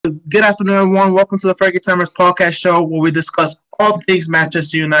Good afternoon, everyone. Welcome to the Fergie Timers podcast show where we discuss all things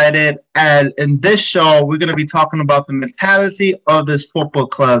Manchester United. And in this show, we're going to be talking about the mentality of this football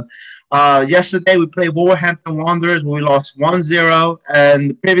club. Yesterday, we played Wolverhampton Wanderers where we lost 1-0.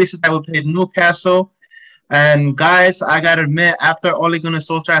 And the previous day, we played Newcastle. And guys, I got to admit, after Ole Gunnar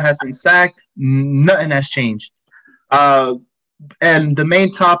Solskjaer has been sacked, nothing has changed. Uh, and the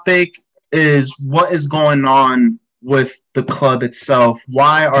main topic is what is going on with the club itself.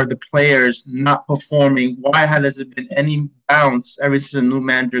 Why are the players not performing? Why has there been any bounce ever since a new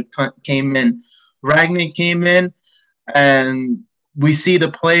manager came in? Ragnick came in, and we see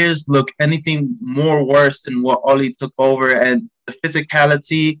the players look anything more worse than what Oli took over, and the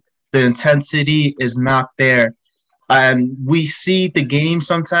physicality, the intensity is not there. And we see the game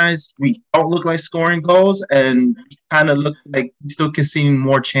sometimes we don't look like scoring goals, and we kind of look like we still conceding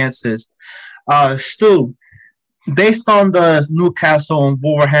more chances. Stu, based on the Newcastle and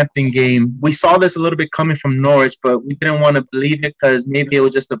Wolverhampton game, we saw this a little bit coming from Norwich, but we didn't want to believe it because maybe it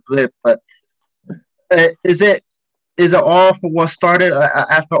was just a blip. But is it all for what started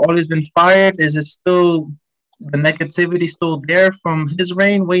after Ole's been fired? Is it still the negativity still there from his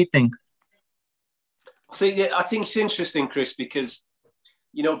reign? What do you think? I think it's interesting, Chris, because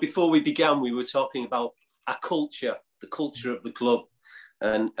before we began, we were talking about a culture, the culture of the club,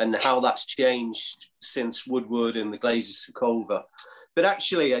 and how that's changed since Woodward and the Glazers took over. But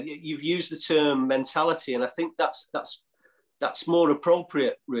actually, you've used the term mentality, and I think that's more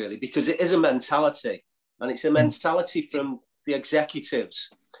appropriate, really, because it is a mentality, and it's a mentality from the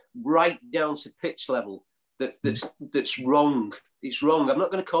executives right down to pitch level that's wrong. It's wrong. I'm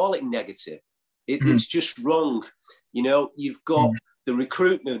not going to call it negative. It's just wrong. You've got the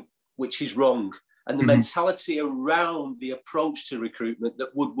recruitment, which is wrong, and the mentality around the approach to recruitment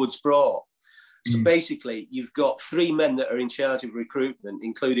that Woodward's brought. So basically, you've got three men that are in charge of recruitment,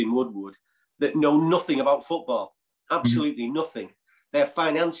 including Woodward, that know nothing about football, absolutely nothing. They're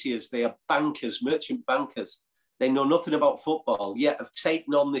financiers, they are bankers, merchant bankers. They know nothing about football, yet have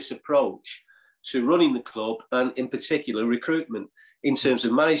taken on this approach to running the club and, in particular, recruitment in terms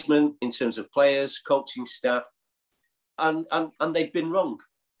of management, in terms of players, coaching staff, and they've been wrong,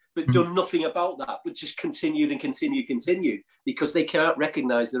 but done nothing about that, but just continued because they can't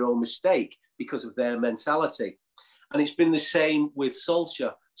recognise their own mistake because of their mentality. And it's been the same with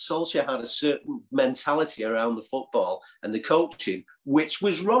Solskjaer. Solskjaer had a certain mentality around the football and the coaching, which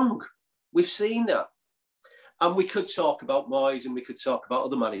was wrong. We've seen that. And we could talk about Moyes and we could talk about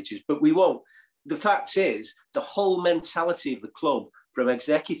other managers, but we won't. The fact is, the whole mentality of the club, from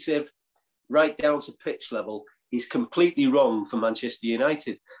executive right down to pitch level, is completely wrong for Manchester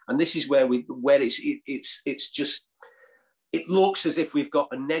United. And this is where it's just, it looks as if we've got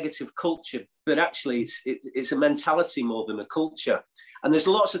a negative culture, but actually it's a mentality more than a culture. And there's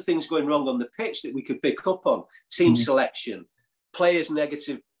lots of things going wrong on the pitch that we could pick up on: team selection, players'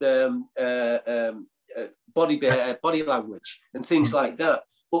 negative body language, and things like that.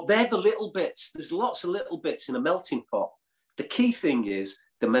 But they're the little bits. There's lots of little bits in a melting pot. The key thing is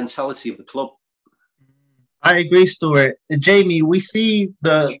the mentality of the club. I agree, Stuart. Jamie, we see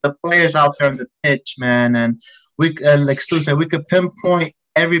the players out there on the pitch, man, and like Stu said, we could pinpoint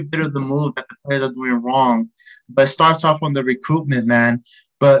every bit of the move that the players are doing wrong. But it starts off on the recruitment, man.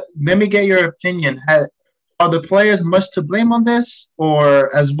 But let me get your opinion. Are the players much to blame on this,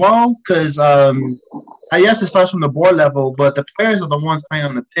 or as well? Because I guess it starts from the board level, but the players are the ones playing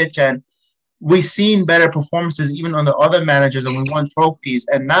on the pitch, and we've seen better performances even on the other managers, and we won trophies.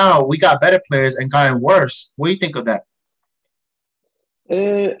 And now we got better players and gotten worse. What do you think of that?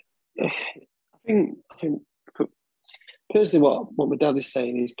 I think personally, what my dad is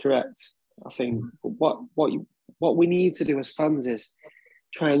saying is correct. I think what we need to do as fans is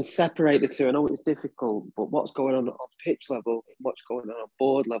try and separate the two. I know it's difficult, but what's going on pitch level, what's going on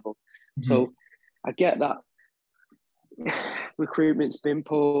board level. So I get that recruitment's been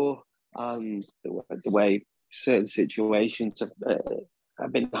poor, and the way certain situations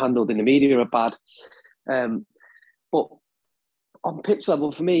have been handled in the media are bad. But on pitch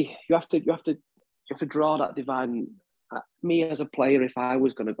level, for me, you have to draw that divine. Me as a player, if I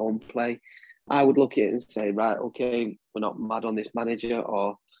was going to go and play, I would look at it and say, right, okay, we're not mad on this manager,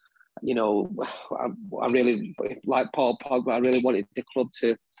 or I really, like Paul Pogba, I really wanted the club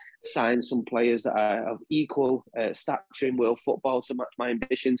to sign some players that are of equal stature in world football to match my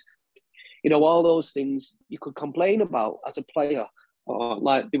ambitions. All those things you could complain about as a player, or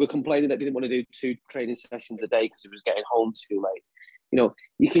like they were complaining that they didn't want to do 2 training sessions a day because it was getting home too late.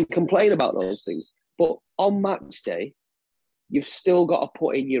 You can complain about those things, but on match day, you've still got to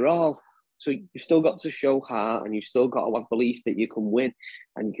put in your all. So you still got to show heart, and you still got to have belief that you can win,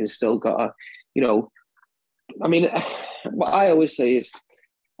 and you can still got to, you know, I mean, what I always say is,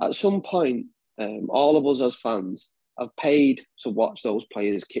 at some point, all of us as fans have paid to watch those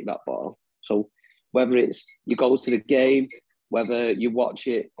players kick that ball. So whether it's you go to the game, whether you watch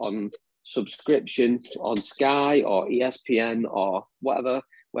it on subscription on Sky or ESPN or whatever,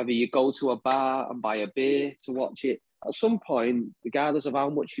 whether you go to a bar and buy a beer to watch it, at some point, regardless of how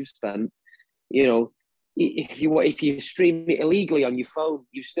much you've spent, you know, if you stream it illegally on your phone,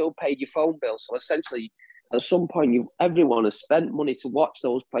 you've still paid your phone bill. So essentially, at some point, everyone has spent money to watch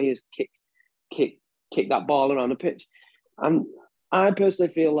those players kick that ball around the pitch. And I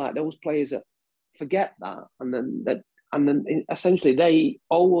personally feel like those players that forget that, and then essentially they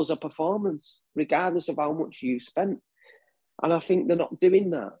owe us a performance, regardless of how much you spent. And I think they're not doing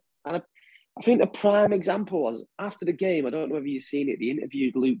that. And I think the prime example was after the game. I don't know if you've seen it. They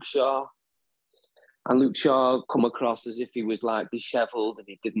interviewed Luke Shaw, and Luke Shaw come across as if he was like dishevelled and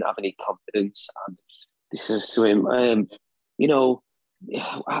he didn't have any confidence. And this is to him, you know,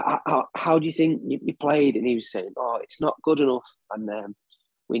 how do you think you played? And he was saying, "Oh, it's not good enough." And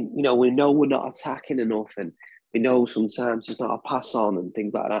we know we're not attacking enough, and we know sometimes it's not a pass on and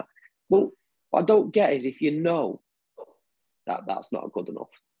things like that. Well, what I don't get is if you know that that's not good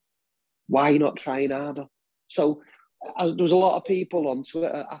enough, why are you not trying harder? So there was a lot of people on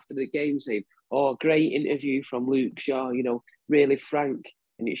Twitter after the game saying, "Oh, great interview from Luke Shaw, you know, really frank,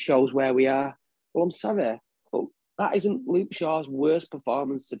 and it shows where we are." Well, I'm sorry, but that isn't Luke Shaw's worst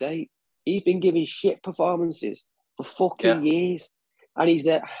performance to date. He's been giving shit performances for fucking years. And he's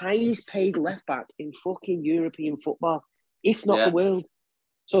the highest paid left back in fucking European football, if not the world.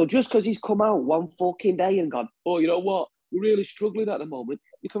 So just because he's come out one fucking day and gone, "Oh, you know what? We're really struggling at the moment,"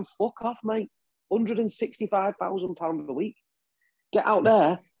 you can fuck off, mate. £165,000 a week. Get out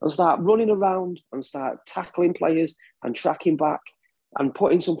there and start running around and start tackling players and tracking back and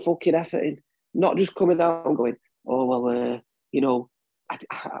putting some fucking effort in. Not just coming out and going, "Oh, well, you know,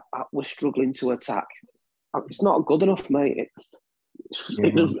 we're struggling to attack." It's not good enough, mate. It's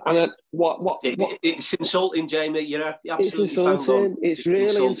insulting, Jamie. You're absolutely it's insulting. It's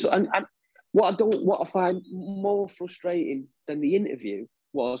really insulting. And what I find more frustrating than the interview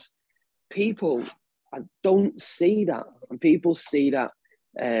was people don't see that, and people see that.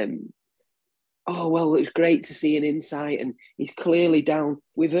 Oh, well, it's great to see an insight, and he's clearly down.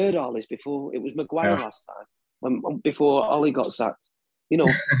 We've heard all this before. It was Maguire last time, before Ollie got sacked. You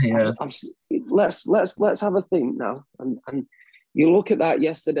know, let's have a think now. And you look at that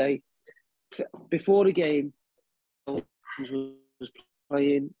yesterday, before the game, I was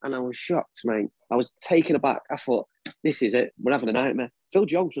playing, and I was shocked, mate. I was taken aback. I thought, this is it. We're having a nightmare. Phil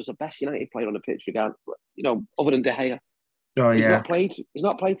Jones was the best United player on the pitch, you know, other than De Gea. Oh, He's not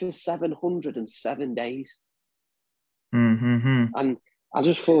played for 707 days. Mm-hmm. And I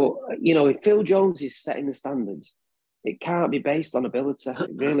just thought, you know, if Phil Jones is setting the standards, it can't be based on ability.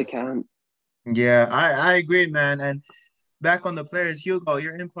 It really can't. Yeah, I agree, man. And back on the players, Hugo,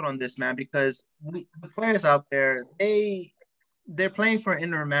 your input on this, man, because the players out there, they're playing for an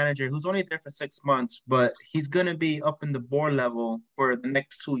interim manager who's only there for 6 months, but he's going to be up in the board level for the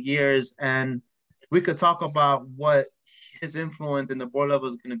next 2 years. And we could talk about what his influence in the board level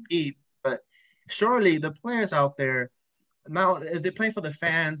is going to be, but surely the players out there, now if they're playing for the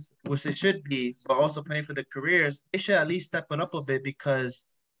fans, which they should be, but also playing for their careers, they should at least step it up a bit, because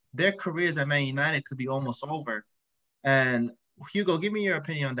their careers at Man United could be almost over. And Hugo, give me your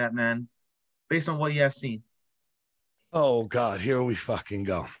opinion on that, man, based on what you have seen. Oh, God, here we fucking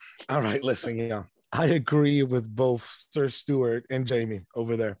go. All right, listen, I agree with both Sir Stuart and Jamie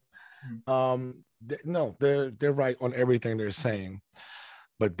over there. No, they're right on everything they're saying.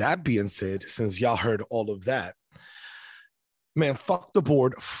 But that being said, since y'all heard all of that, man, fuck the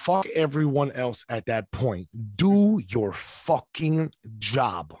board, fuck everyone else at that point. Do your fucking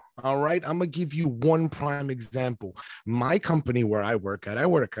job. All right. I'm going to give you one prime example. My company where I work at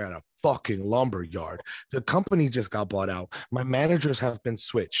a fucking lumber yard. The company just got bought out. My managers have been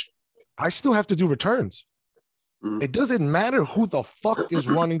switched. I still have to do returns. It doesn't matter who the fuck is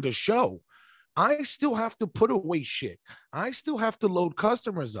running the show. I still have to put away shit. I still have to load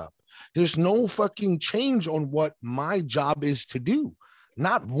customers up. There's no fucking change on what my job is to do.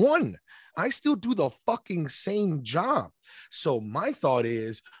 Not one. I still do the fucking same job. So my thought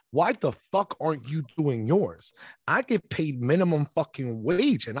is, why the fuck aren't you doing yours? I get paid minimum fucking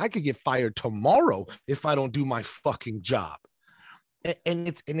wage, and I could get fired tomorrow if I don't do my fucking job. And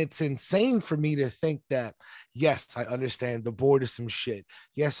it's insane for me to think that, yes, I understand the board is some shit.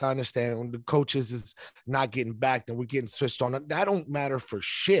 Yes, I understand when the coaches is not getting back and we're getting switched on. That don't matter for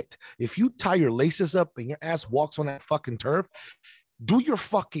shit. If you tie your laces up and your ass walks on that fucking turf, do your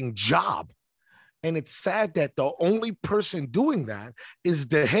fucking job. And it's sad that the only person doing that is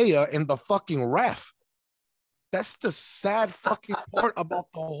De Gea and the fucking ref. That's the sad fucking part about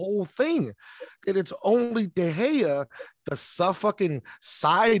the whole thing. That it's only De Gea, the fucking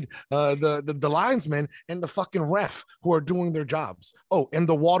side, the linesman, and the fucking ref who are doing their jobs. Oh, and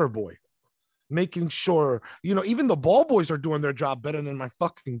the water boy, making sure, even the ball boys are doing their job better than my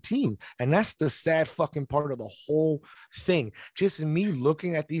fucking team. And that's the sad fucking part of the whole thing. Just me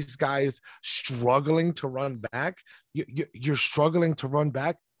looking at these guys struggling to run back. You're struggling to run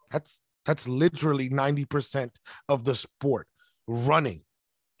back. That's literally 90% of the sport, running.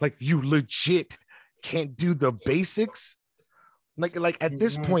 Like, you legit can't do the basics. Like at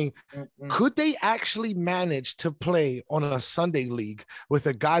this point, could they actually manage to play on a Sunday league with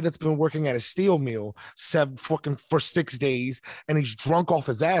a guy that's been working at a steel mill for 6 days and he's drunk off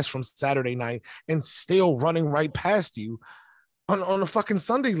his ass from Saturday night and still running right past you on a fucking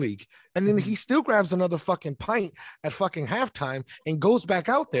Sunday league? And then he still grabs another fucking pint at fucking halftime and goes back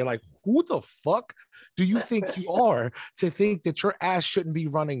out there. Like, who the fuck do you think you are to think that your ass shouldn't be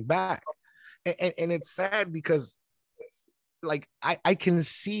running back? And it's sad because, like, I can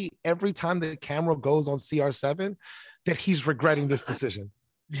see every time the camera goes on CR7 that he's regretting this decision.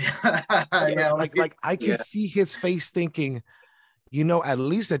 Yeah, like I can see his face thinking, at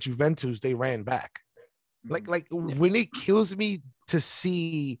least at Juventus they ran back. Like when it kills me to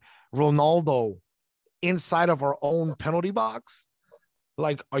see Ronaldo inside of our own penalty box,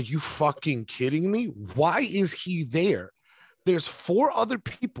 like, are you fucking kidding me? Why is he there? There's 4 other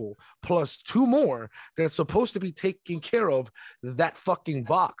people plus 2 more that's supposed to be taking care of that fucking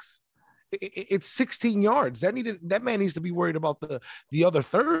box. It's 16 yards. That man needs to be worried about the other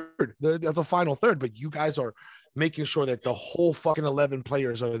third, the final third. But you guys are making sure that the whole fucking 11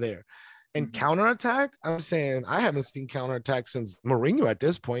 players are there. And counterattack, I'm saying I haven't seen counterattack since Mourinho at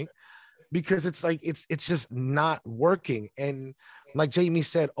this point, because it's like it's just not working. And like Jamie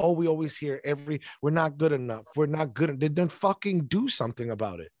said, we always hear we're not good enough. We're not good. Then fucking do something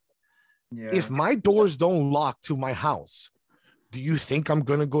about it. Yeah. If my doors don't lock to my house, do you think I'm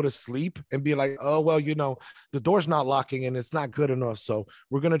gonna go to sleep and be like, oh well, the door's not locking and it's not good enough, so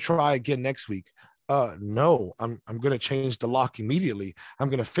we're gonna try again next week? No, I'm going to change the lock immediately. I'm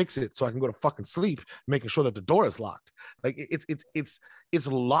going to fix it so I can go to fucking sleep, making sure that the door is locked. Like, it's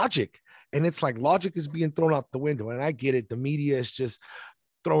logic. And it's like logic is being thrown out the window. And I get it. The media is just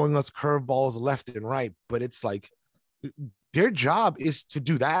throwing us curveballs left and right. But it's like, their job is to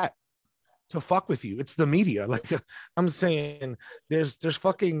do that, to fuck with you. It's the media. Like, I'm saying there's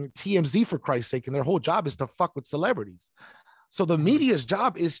fucking TMZ, for Christ's sake. And their whole job is to fuck with celebrities. So the media's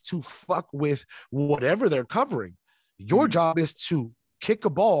job is to fuck with whatever they're covering. Your job is to kick a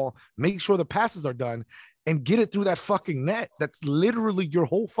ball, make sure the passes are done, and get it through that fucking net. That's literally your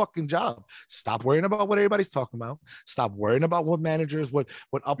whole fucking job. Stop worrying about what everybody's talking about. Stop worrying about what managers, what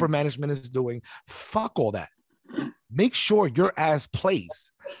upper management is doing. Fuck all that. Make sure your ass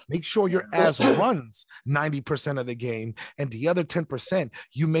plays. Make sure your ass runs 90% of the game, and the other 10%,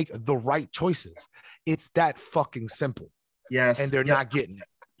 you make the right choices. It's that fucking simple. Yes. And they're not getting it.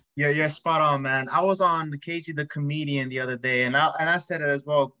 You're spot on, man. I was on the KG the comedian the other day, and I said it as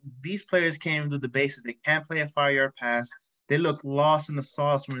well. These players can't do the basics. They can't play a 5-yard pass. They look lost in the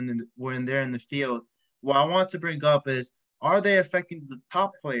sauce when they're in the field. What I want to bring up is, are they affecting the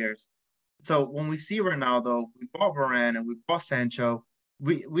top players? So when we see Ronaldo, we bought Varane and we bought Sancho,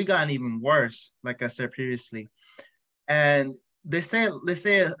 we got even worse, like I said previously. And there's a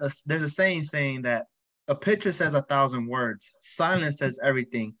saying that a picture says 1,000 words. Silence says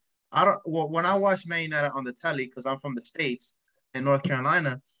everything. When I watch Man United on the telly, because I'm from the States in North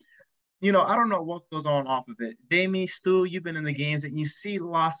Carolina, I don't know what goes on off of it. Damien, Stu, you've been in the games and you see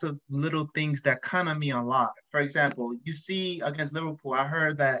lots of little things that kind of mean a lot. For example, you see against Liverpool, I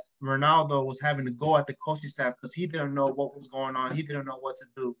heard that Ronaldo was having to go at the coaching staff because he didn't know what was going on. He didn't know what to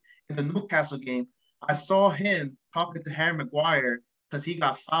do. In the Newcastle game, I saw him talking to Harry Maguire because he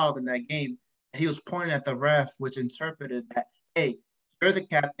got fouled in that game. And he was pointing at the ref, which interpreted that, hey, you're the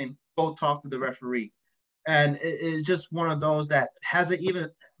captain, go talk to the referee. And it's just one of those that hasn't even,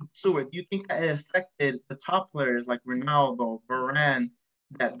 Stuart, do you think that it affected the top players like Ronaldo, Varane,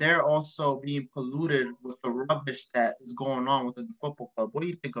 that they're also being polluted with the rubbish that is going on within the football club? What do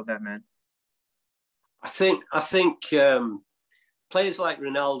you think of that, man? I think players like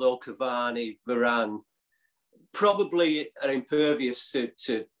Ronaldo, Cavani, Varane, probably are impervious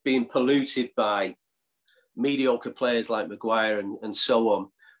to being polluted by mediocre players like Maguire and so on.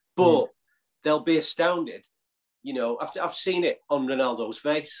 But they'll be astounded. You know, I've seen it on Ronaldo's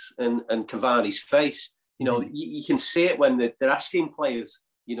face and Cavani's face. You know, you can see it when they're asking players.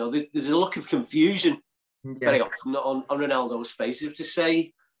 You know, there's a look of confusion very often on Ronaldo's face, as to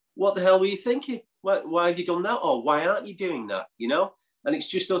say, what the hell were you thinking? Why have you done that? Or why aren't you doing that? You know? And it's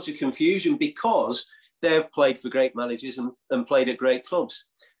just utter confusion because they've played for great managers and played at great clubs.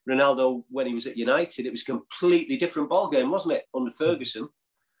 Ronaldo, when he was at United, it was a completely different ballgame, wasn't it, under Ferguson?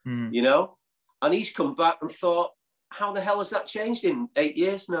 You know? And he's come back and thought, how the hell has that changed in 8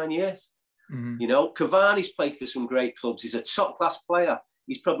 years, 9 years? You know, Cavani's played for some great clubs. He's a top-class player.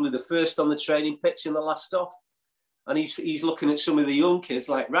 He's probably the first on the training pitch and the last off. And he's looking at some of the young kids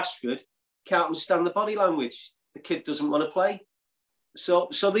like Rashford, can't understand the body language. The kid doesn't want to play. So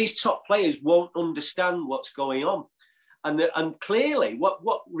these top players won't understand what's going on. And clearly,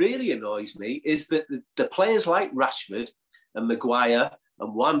 what really annoys me is that the players like Rashford and Maguire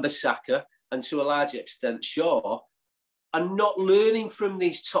and Wan-Bissaka, and to a large extent Shaw, are not learning from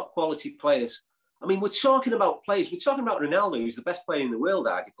these top quality players. I mean, we're talking about players. We're talking about Ronaldo, who's the best player in the world,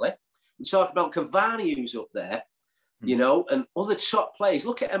 arguably. We're talking about Cavani, who's up there, you know, and other top players.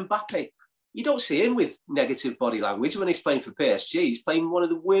 Look at Mbappe. You don't see him with negative body language when he's playing for PSG. He's playing one of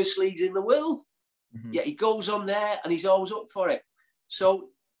the worst leagues in the world. Yet he goes on there and he's always up for it. So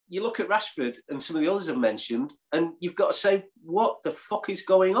you look at Rashford and some of the others I've mentioned, and you've got to say, what the fuck is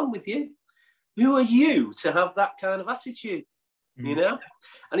going on with you? Who are you to have that kind of attitude? You know?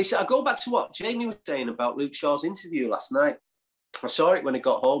 And he said, I go back to what Jamie was saying about Luke Shaw's interview last night. I saw it when I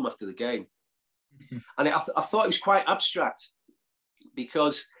got home after the game. And I thought it was quite abstract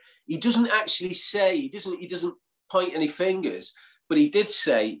because he doesn't actually say, he doesn't point any fingers, but he did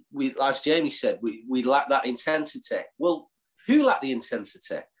say, as Jamie said, we lack that intensity. Well, who lacked the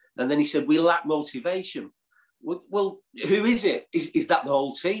intensity? And then he said, we lack motivation. Well, who is it? Is that the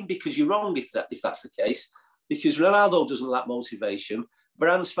whole team? Because you're wrong if that's the case. Because Ronaldo doesn't lack motivation.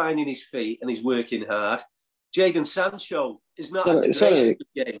 Varane's finding his feet and he's working hard. Jadon Sancho is not at the sorry.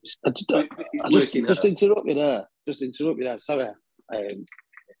 games. Just interrupt me there. Sorry.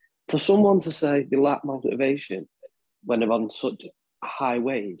 For someone to say they lack motivation when they're on such a high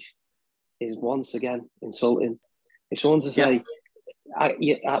wage is once again insulting. If someone to say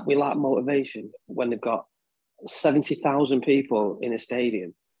we lack motivation when they've got 70,000 people in a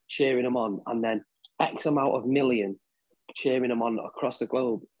stadium cheering them on, and then X amount of million cheering them on across the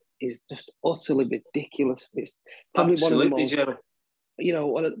globe, is just utterly ridiculous. It's probably one of the most,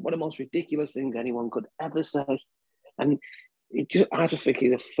 one of the most ridiculous things anyone could ever say. And I just think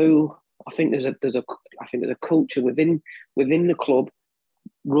he's a fool. I think there's a culture within the club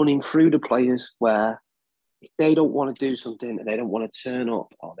running through the players where if they don't want to do something and they don't want to turn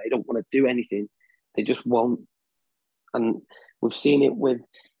up or they don't want to do anything, they just won't. And we've seen it with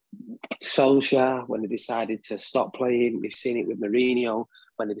Solskjaer when they decided to stop playing. We've seen it with Mourinho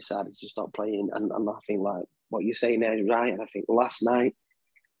when they decided to stop playing. And I think like what you're saying there is right. And I think last night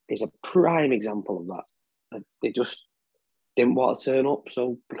is a prime example of that. They just didn't want to turn up.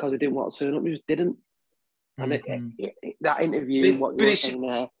 So because they didn't want to turn up, they just didn't. And that interview, what you're saying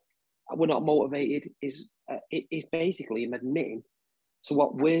there, we're not motivated, is basically him admitting to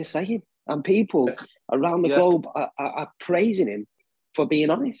what we're saying. And people around the globe are praising him for being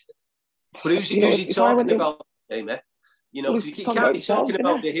honest. But who's he talking about, Jamie? You know, he can't be talking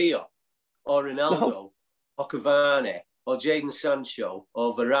about De Gea or Ronaldo or Cavani or Jadon Sancho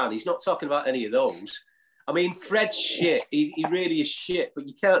or Varane. He's not talking about any of those. I mean, Fred's shit. He really is shit, but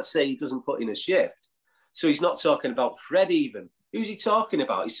you can't say he doesn't put in a shift. So he's not talking about Fred even. Who's he talking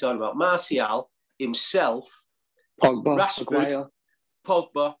about? He's talking about Martial, himself, Pogba, Rashford,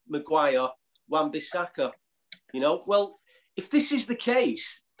 Pogba, Maguire, Wan-Bissaka. You know, well, if this is the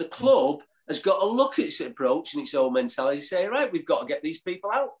case, the club has got to look at its approach and its own mentality and say, right, we've got to get these people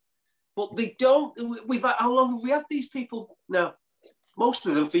out. But they don't. How long have we had these people now? Most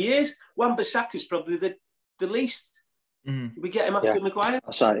of them for years. Wan-Bissaka's probably the least. We get him after Maguire.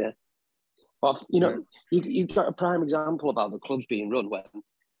 That's right, yeah. Well, you know, you've got a prime example about the clubs being run when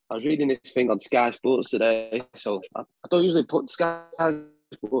I was reading this thing on Sky Sports today. So I don't usually put Sky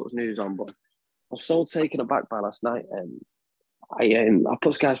Sports news on, but I was so taken aback by last night. I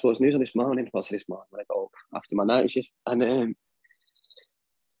put Sky Sports News on this morning when I go after my night shift. And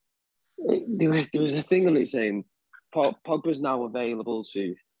there was a thing on it saying Pogba's now available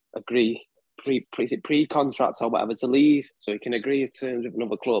to agree pre-contract or whatever to leave, so he can agree terms with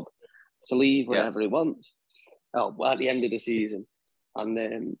another club to leave whenever he wants. At the end of the season,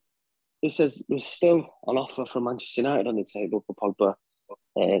 and it says there's still an offer from Manchester United on the table for Pogba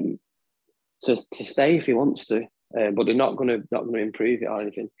to stay if he wants to, but they're not going to improve it or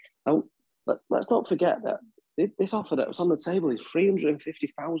anything. Now, let's not forget that this offer that was on the table is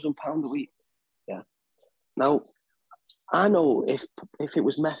 £350,000 a week. Yeah. Now, I know if it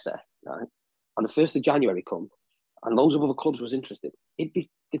was Messi, right, on the 1st of January come, and loads of other clubs was interested, it'd be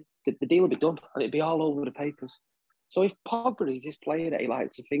the deal would be done, and it'd be all over the papers. So if Pogba is this player that he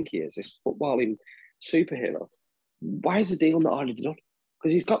likes to think he is, this footballing superhero, why is the deal not already done?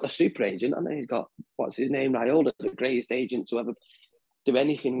 Because he's got the super agent, and then he's got, what's his name, Raiola, the greatest agent to ever do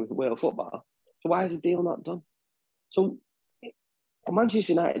anything with world football. So why is the deal not done? So for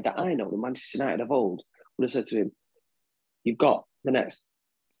Manchester United that I know, the Manchester United of old, would have said to him, you've got the next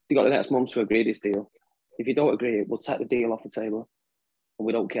month to agree this deal. If you don't agree, we'll take the deal off the table and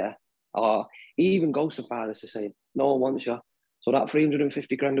we don't care. Or he even goes so far as to say, no one wants you. So that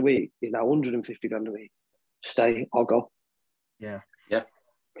 350 grand a week is now 150 grand a week. Stay or go. Yeah.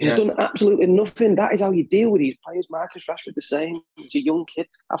 He's done absolutely nothing. That is how you deal with these players. Marcus Rashford, the same. He's a young kid.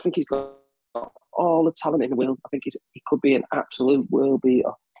 I think he's got all the talent in the world. I think he could be an absolute world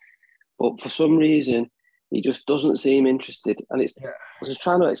beater. But for some reason, he just doesn't seem interested. And I was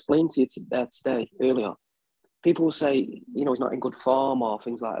trying to explain to you today, earlier. People will say, he's not in good form or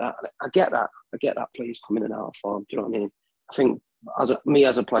things like that. I get that. I get that players coming in and out of form. Do you know what I mean? I think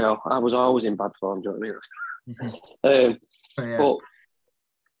as a player, I was always in bad form. Do you know what I mean? But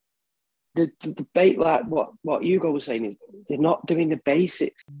the debate, like what Hugo was saying, is they're not doing the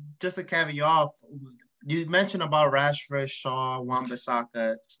basics. Just to carry you off, you mentioned about Rashford, Shaw,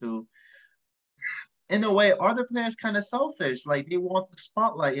 Wan-Bissaka, Stu. In a way, are the players kind of selfish? Like, they want the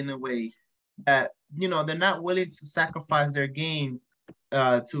spotlight in a way that, they're not willing to sacrifice their game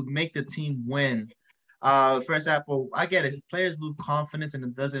to make the team win. For example, I get it. Players lose confidence and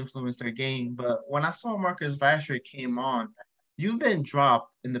it does influence their game. But when I saw Marcus Rashford came on, you've been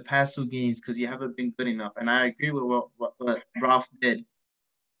dropped in the past 2 games because you haven't been good enough. And I agree with what Ralph did.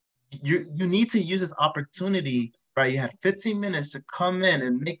 You need to use this opportunity, right? You had 15 minutes to come in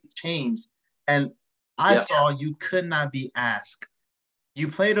and make a change. And I saw you could not be asked. You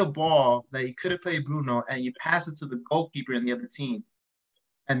played a ball that you could have played Bruno, and you pass it to the goalkeeper in the other team.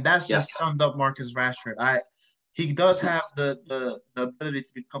 And that's just summed up Marcus Rashford. He does have the ability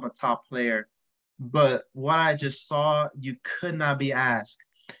to become a top player. But what I just saw, you could not be asked.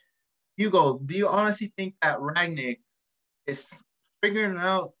 Hugo, do you honestly think that Rangnick is figuring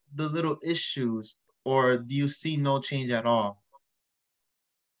out the little issues, or do you see no change at all?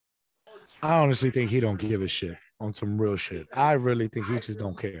 I honestly think he don't give a shit on some real shit. I really think he just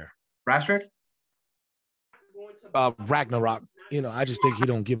don't care. Rashford? Ragnarok. I just think he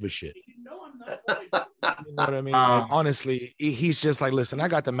don't give a shit. You know what I mean? Honestly, he's just like, listen, I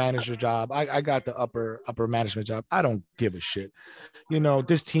got the manager job. I got the upper management job. I don't give a shit.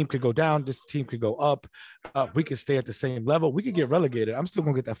 This team could go down. This team could go up. We could stay at the same level. We could get relegated. I'm still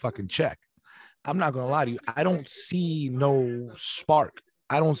going to get that fucking check. I'm not going to lie to you. I don't see no spark.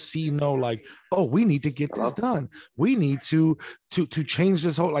 I don't see no we need to get this done. We need to change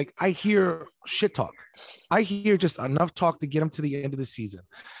this whole, I hear shit talk. I hear just enough talk to get him to the end of the season.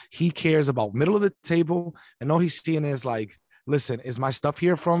 He cares about middle of the table, and all he's seeing is listen, is my stuff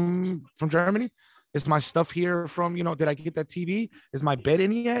here from Germany? Is my stuff here from, did I get that TV? Is my bed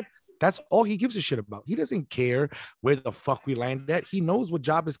in yet? That's all he gives a shit about. He doesn't care where the fuck we land at. He knows what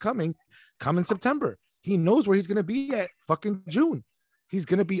job is coming September. He knows where he's going to be at fucking June. He's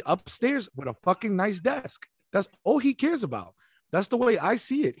going to be upstairs with a fucking nice desk. That's all he cares about. That's the way I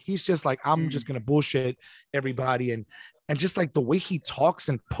see it. He's just like, I'm just going to bullshit everybody. And just the way he talks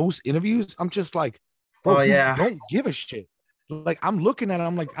and post interviews, I'm just like, bro, you don't give a shit. I'm looking at it.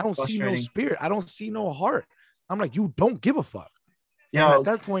 I'm like, I don't see no spirit. I don't see no heart. I'm like, you don't give a fuck. And at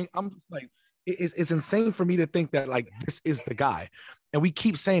that point, I'm just like, it's insane for me to think that this is the guy. And we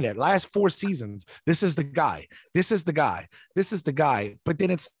keep saying that last 4 seasons, this is the guy. This is the guy. This is the guy. But then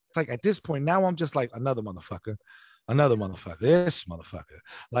it's at this point, now I'm just like, another motherfucker. This motherfucker.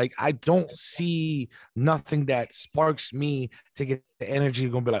 I don't see nothing that sparks me to get the energy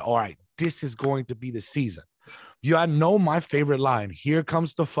going to be all right, this is going to be the season. I know my favorite line. Here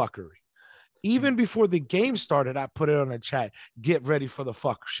comes the fuckery. Even before the game started, I put it on the chat, get ready for the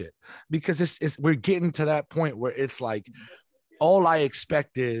fuck shit. Because we're getting to that point where it's all I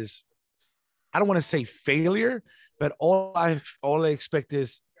expect is, I don't want to say failure, but all I expect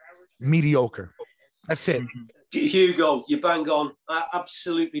is mediocre. That's it. Hugo, you bang on.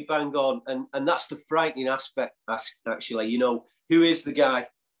 Absolutely bang on. And that's the frightening aspect, actually. Who is the guy?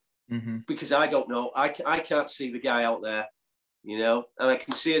 Because I don't know. I can't see the guy out there. you know, and I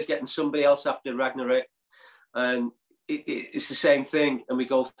can see us getting somebody else after Ragnarok, and it's the same thing, and we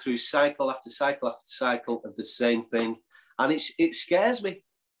go through cycle after cycle after cycle of the same thing, and it scares me.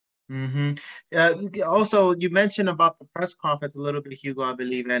 Also, you mentioned about the press conference a little bit, Hugo, I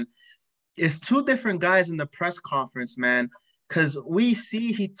believe, and it's two different guys in the press conference, man. Because we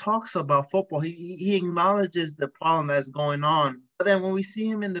see he talks about football, he acknowledges the problem that's going on, but then when we see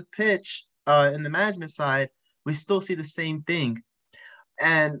him in the pitch, in the management side, we still see the same thing.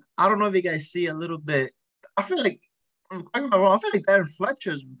 And I don't know if you guys see a little bit. I feel like I feel like Darren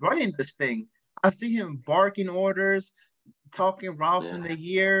Fletcher's running this thing. I see him barking orders, talking Ralph in the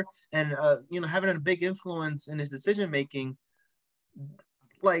ear, and having a big influence in his decision making.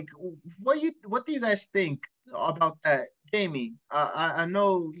 Like, what do you guys think about that, Jamie? I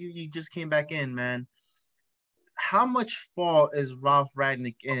know you just came back in, man. How much fault is Ralph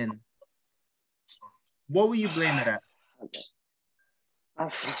Ragnick in? What will you blame it at?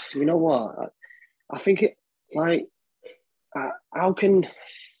 You know what? I think it like how can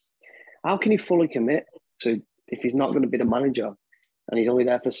he fully commit to if he's not going to be the manager and he's only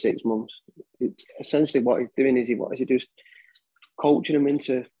there for 6 months? Essentially, what he's doing is he just coaching him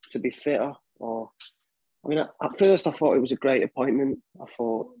into to be fitter. Or I mean, at first I thought it was a great appointment. I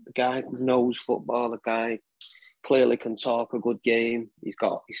thought the guy knows football. The guy clearly can talk a good game. He's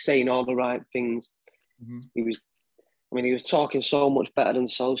saying all the right things. He was talking so much better than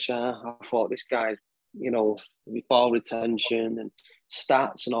Solskjaer. I thought this guy, with ball retention and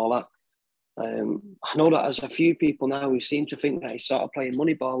stats and all that. I know that there's a few people now who seem to think that he's sort of playing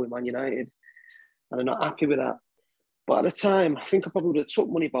Moneyball with Man United, and they're not happy with that. But at the time, I think I probably would have took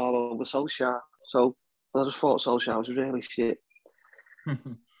Moneyball over Solskjaer. So I just thought Solskjaer was really shit.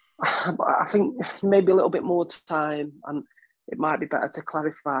 But I think maybe a little bit more time, and it might be better to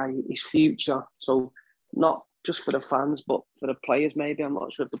clarify his future. So not just for the fans, but for the players maybe. I'm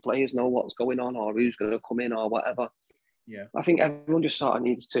not sure if the players know what's going on or who's going to come in or whatever. Yeah, I think everyone just sort of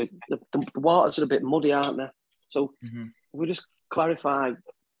needs to. The waters are a bit muddy, aren't they? So we'll just clarify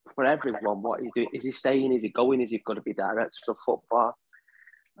for everyone what he's doing. Is he staying? Is he going? Is he going to be director of football?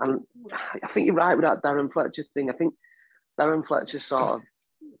 And I think you're right with that Darren Fletcher thing. I think Darren Fletcher sort of,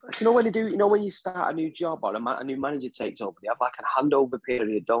 when you start a new job or a new manager takes over, they have like a handover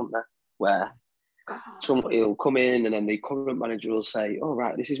period, don't they? Where somebody will come in and then the current manager will say, "Oh,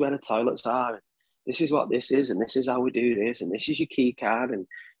 right, this is where the toilets are. This is what this is, and this is how we do this, and this is your key card, and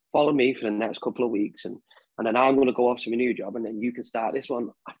follow me for the next couple of weeks, and then I'm going to go off to my new job, and then you can start this one."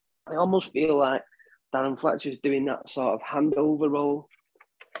 I almost feel like Darren Fletcher's doing that sort of handover role.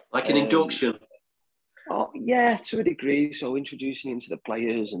 Like an induction. Oh, yeah, to a degree. So introducing him to the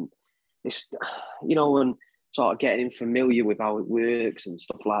players and this, and sort of getting him familiar with how it works and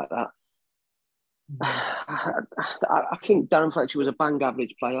stuff like that. I think Darren Fletcher was a bang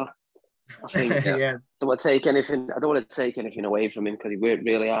average player. I think yeah. I don't want to take anything away from him because he worked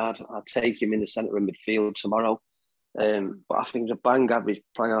really hard. I'd take him in the centre of midfield tomorrow. But I think he's a bang average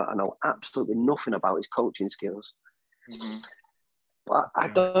player. I know absolutely nothing about his coaching skills. But I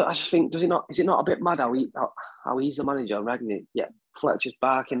just think, is it not a bit mad how he's the manager, Ragnick? Yeah, Fletcher's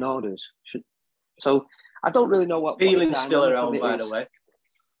barking orders. So I don't really know what. Feeling's still around, by the way.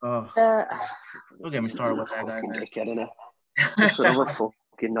 Oh, don't get me started with that guy, man. Dickhead, innit? Just another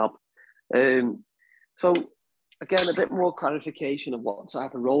fucking knob. So again, a bit more clarification of what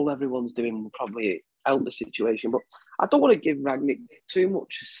type of role everyone's doing will probably help the situation. But I don't want to give Ragnick too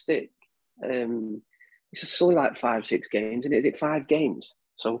much stick. It's only like 5-6 games, and is it 5 games?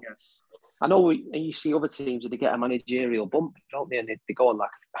 So yes. I know you see other teams that they get a managerial bump, don't they? And they go on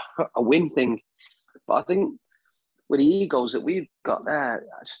like a win thing. But I think with the egos that we've got there,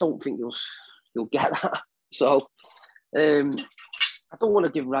 I just don't think you'll get that. So I don't want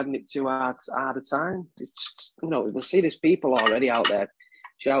to give Ragnick too hard a time. It's just, we'll see there's people already out there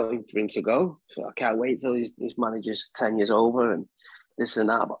shouting for him to go. So I can't wait till his manager's 10 years over and this and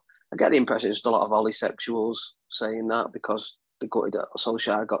that. But I get the impression there's a lot of polysexuals saying that because the gutted that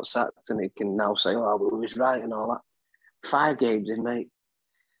Solskjaer got sacked and he can now say, "Oh, well, he was right" and all that. 5 games in, mate.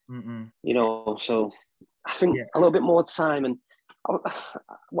 So I think a little bit more time. And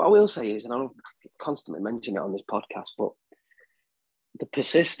what I will say is, and I don't constantly mention it on this podcast, but the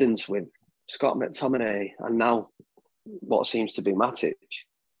persistence with Scott McTominay and now what seems to be Matic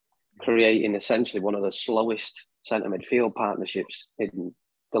creating essentially one of the slowest centre midfield partnerships in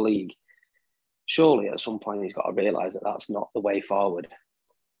the league. Surely at some point he's got to realise that that's not the way forward.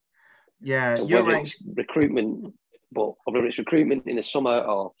 Yeah, so you're whether right. It's recruitment, but whether it's recruitment in the summer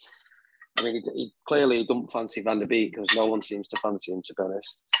or, I mean, he clearly don't fancy Van der Beek because no one seems to fancy him, to be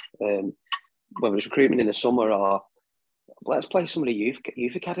honest. Whether it's recruitment in the summer or let's play some of the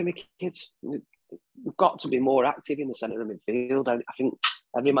youth academy kids. We've got to be more active in the centre of midfield. I think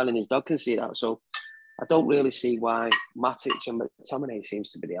every man and his dog can see that. So I don't really see why Matic and McTominay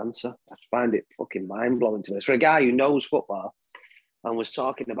seems to be the answer. I find it fucking mind-blowing to me. For a guy who knows football and was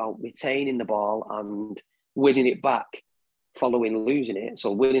talking about retaining the ball and winning it back following losing it,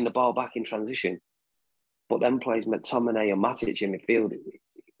 so winning the ball back in transition, but then plays McTominay and Matic in midfield.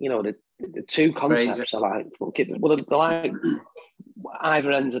 You know, the two concepts are like, well, they're like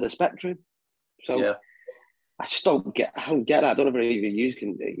either ends of the spectrum. So yeah. I don't get that. I don't know if either you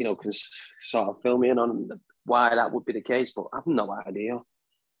can sort of fill me in on why that would be the case, but I have no idea.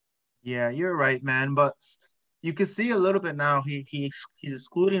 Yeah, you're right, man. But you can see a little bit now. He's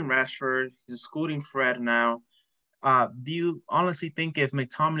excluding Rashford. He's excluding Fred now. Do you honestly think if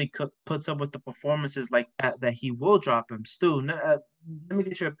McTominay puts up with the performances like that he will drop him? Stu, let me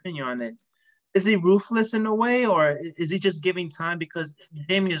get your opinion on it. Is he ruthless in a way, or is he just giving time? Because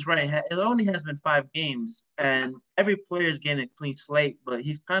Jamie is right. It only has been 5 games, and every player is getting a clean slate, but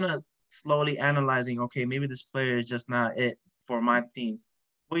he's kind of slowly analyzing, okay, maybe this player is just not it for my teams.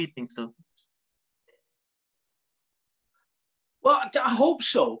 What do you think, Stu? Well, I hope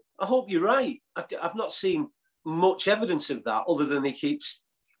so. I hope you're right. I've not seen much evidence of that other than he keeps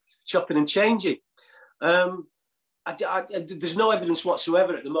chopping and changing. There's no evidence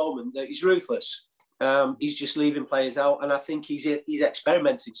whatsoever at the moment that he's ruthless. He's just leaving players out, and I think he's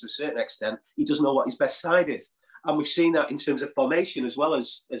experimenting to a certain extent. He doesn't know what his best side is, and we've seen that in terms of formation as well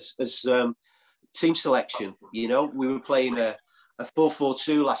as team selection. You know, we were playing a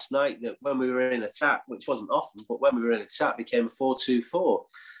 4-4-2 last night that when we were in attack, which wasn't often, but when we were in attack became a 4-2-4.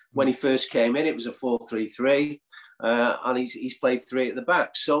 When he first came in, it was a 4-3-3, and he's played 3 at the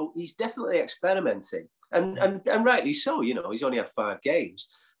back. So he's definitely experimenting, and rightly so. You know, he's only had 5 games,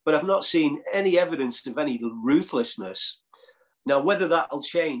 but I've not seen any evidence of any ruthlessness. Now, whether that'll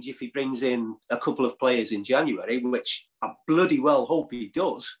change if he brings in a couple of players in January, which I bloody well hope he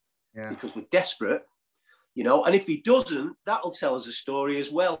does, because we're desperate, you know, and if he doesn't, that'll tell us a story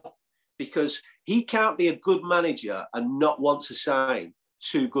as well, because he can't be a good manager and not want to sign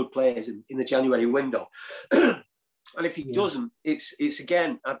 2 good players in the January window. And if he doesn't, it's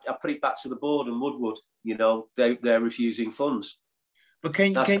again, I put it back to the board and Woodward, you know, they're refusing funds. But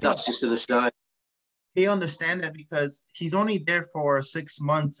that's just an aside. He understand that because he's only there for 6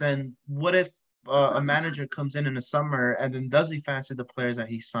 months, and what if a manager comes in the summer and then does he fancy the players that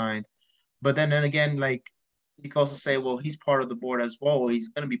he signed? But then again, like, you can also say, well, he's part of the board as well. He's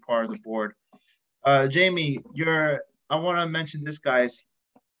going to be part of the board. Jamie, I want to mention this, guys.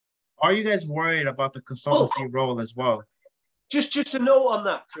 Are you guys worried about the consultancy role as well? Just a note on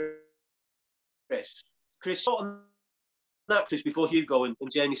that, Chris, before Hugo and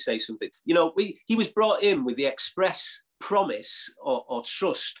Jamie say something. You know, he was brought in with the express promise or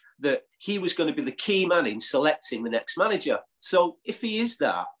trust that he was going to be the key man in selecting the next manager. So if he is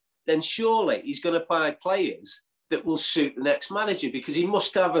that, then surely he's going to buy players that will suit the next manager, because he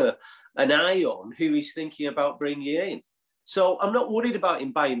must have an eye on who he's thinking about bringing in. So I'm not worried about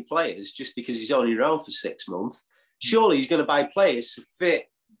him buying players just because he's only around for 6 months. Surely he's going to buy players to fit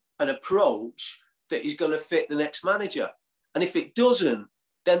an approach that is going to fit the next manager. And if it doesn't,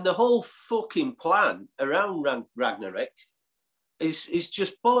 then the whole fucking plan around Ragnarok is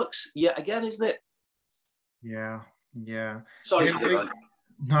just bollocks yet again, isn't it? Yeah. Sorry,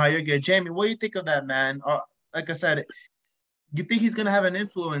 no, you're good. Jamie, what do you think of that, man? Like I said, you think he's going to have an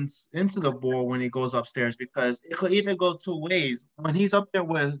influence into the board when he goes upstairs? Because it could either go 2 ways. When he's up there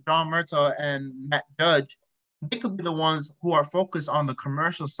with John Murtaugh and Matt Judge, they could be the ones who are focused on the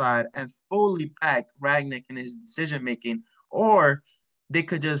commercial side and fully back Rangnick in his decision-making, or they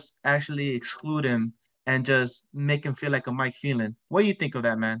could just actually exclude him and just make him feel like a Mike Phelan. What do you think of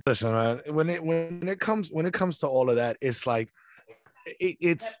that, man? Listen, man, when it comes to all of that, it's like,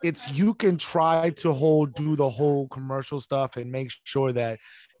 it's you can try to do the whole commercial stuff and make sure that,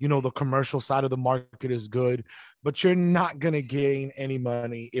 you know, the commercial side of the market is good, but you're not going to gain any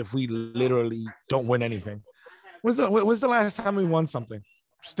money if we literally don't win anything. When's the last time we won something?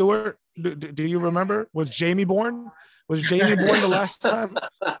 Stuart, do you remember? Was Jamie born the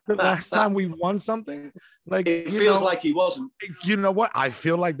last time we won something? Like, it feels like he wasn't. You know what? I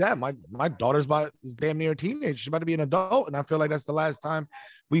feel like that. My daughter's is damn near a teenager. She's about to be an adult, and I feel like that's the last time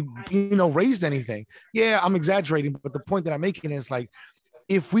we, raised anything. Yeah, I'm exaggerating, but the point that I'm making is, like,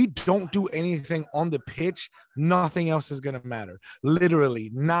 if we don't do anything on the pitch, nothing else is gonna matter. Literally,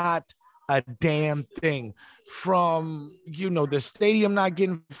 not a damn thing. From, the stadium not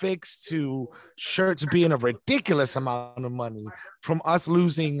getting fixed to shirts being a ridiculous amount of money, from us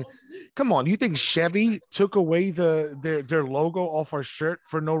losing. Come on, you think Chevy took away their logo off our shirt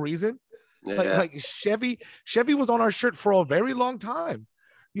for no reason? Yeah. Like Chevy was on our shirt for a very long time.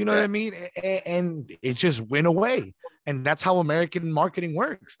 You know what I mean? And it just went away. And that's how American marketing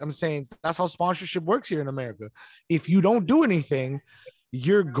works. I'm saying that's how sponsorship works here in America. If you don't do anything,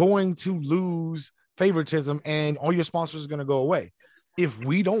 you're going to lose favoritism and all your sponsors are going to go away. If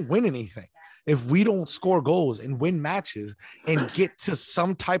we don't win anything, if we don't score goals and win matches and get to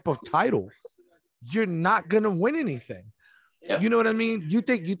some type of title, you're not going to win anything. Yep. You know what I mean? You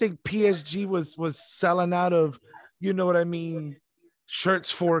think PSG was selling out of,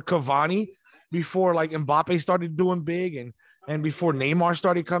 shirts for Cavani before like Mbappe started doing big and before Neymar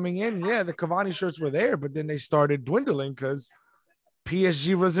started coming in? Yeah, the Cavani shirts were there, but then they started dwindling because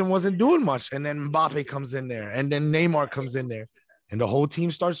PSG wasn't doing much. And then Mbappe comes in there, and then Neymar comes in there, and the whole team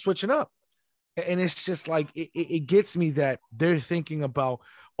starts switching up. And it's just like, it gets me that they're thinking about,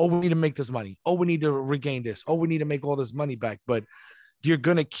 oh, we need to make this money. Oh, we need to regain this. Oh, we need to make all this money back. But you're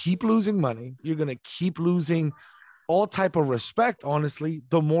going to keep losing money. You're going to keep losing all type of respect, honestly,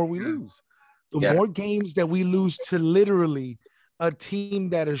 the more we lose. The more games that we lose to literally a team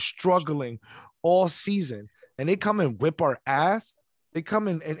that is struggling all season, and they come and whip our ass. They come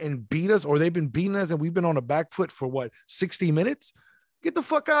in and beat us, or they've been beating us, and we've been on the back foot for 60 minutes? Get the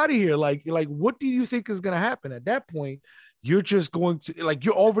fuck out of here. Like, what do you think is going to happen at that point? You're just going to,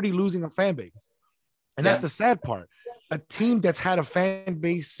 you're already losing a fan base. And that's the sad part. A team that's had a fan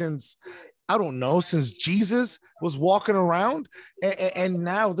base since, I don't know, since Jesus was walking around, and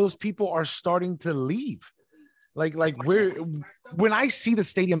now those people are starting to leave. When I see the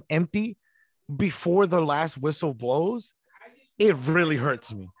stadium empty before the last whistle blows, it really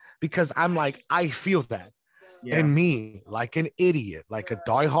hurts me, because I'm like, I feel that. Yeah. And me, like an idiot, like a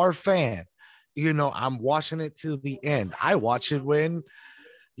diehard fan, I'm watching it till the end. I watch it when,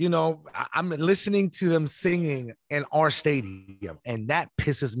 I'm listening to them singing in our stadium, and that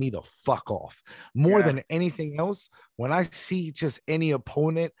pisses me the fuck off more than anything else. When I see just any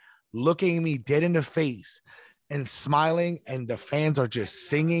opponent looking me dead in the face and smiling, and the fans are just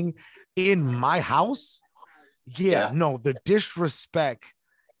singing in my house, no, the disrespect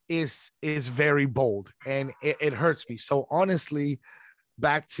is very bold, and it hurts me. So honestly,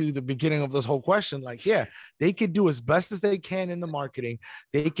 back to the beginning of this whole question, they can do as best as they can in the marketing.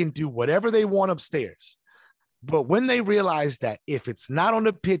 They can do whatever they want upstairs. But when they realize that if it's not on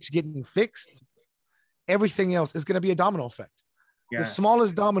the pitch getting fixed, everything else is going to be a domino effect. Yes. The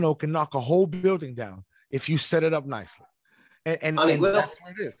smallest domino can knock a whole building down if you set it up nicely. And that's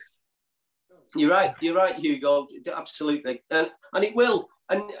what it is. You're right, Hugo. Absolutely. And it will.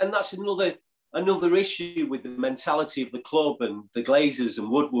 And that's another issue with the mentality of the club and the Glazers and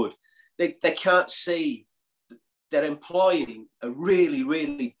Woodward. They can't see they're employing a really,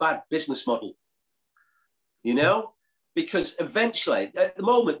 really bad business model, because eventually, at the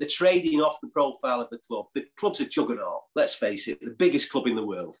moment, they're trading off the profile of the club. The club's a juggernaut, let's face it, the biggest club in the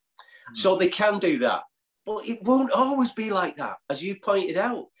world. So they can do that. But it won't always be like that, as you've pointed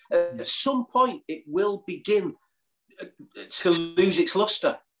out. At some point, it will begin to lose its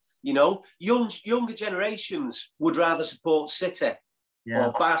luster. Younger generations would rather support City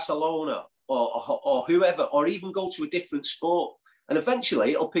or Barcelona or whoever, or even go to a different sport. And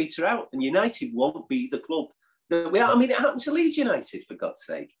eventually, it'll peter out, and United won't be the club that we are. I mean, it happened to Leeds United, for God's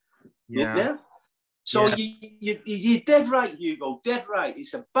sake. Yeah. So you're dead right, Hugo. Dead right.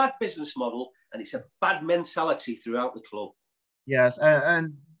 It's a bad business model, and it's a bad mentality throughout the club. Yes,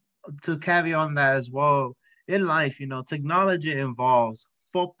 and to carry on that as well, in life, technology involves,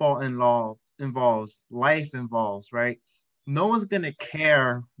 football involves, life involves, right? No one's going to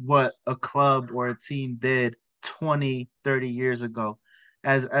care what a club or a team did 20, 30 years ago.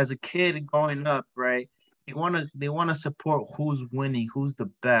 As a kid growing up, right, they want to support who's winning, who's the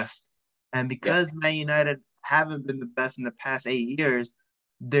best. And because Man United haven't been the best in the past 8 years,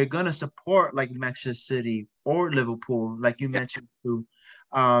 they're going to support like Manchester City or Liverpool, like you mentioned too.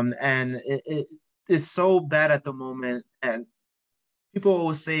 And it's so bad at the moment. And people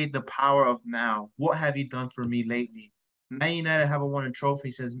always say the power of now. What have you done for me lately? Man United haven't won a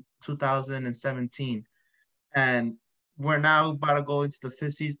trophy since 2017. And we're now about to go into the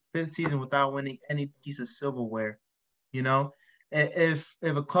fifth season without winning any piece of silverware. If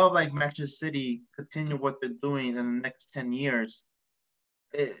a club like Manchester City continue what they're doing in the next 10 years,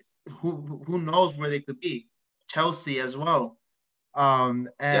 who knows where they could be? Chelsea as well. And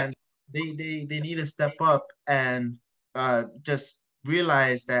they need to step up and just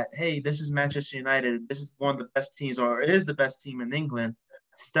realize that, hey, this is Manchester United. This is one of the best teams, or is the best team in England.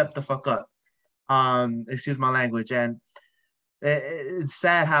 Step the fuck up. Excuse my language. And it's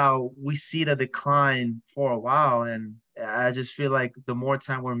sad how we see the decline for a while, and I just feel like the more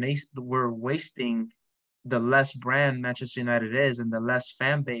time we're wasting, the less brand Manchester United is, and the less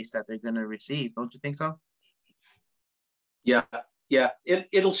fan base that they're gonna receive. Don't you think so? Yeah, yeah.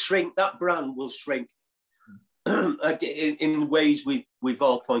 It'll shrink. That brand will shrink in ways we've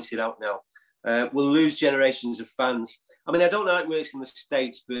all pointed out now. We'll lose generations of fans. I mean, I don't know how it works in the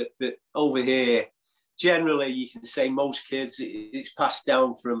States, but over here, generally, you can say most kids, it's passed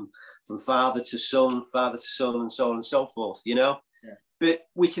down from father to son, and so on and so forth, you know? Yeah. But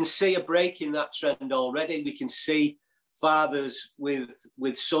we can see a break in that trend already. We can see fathers with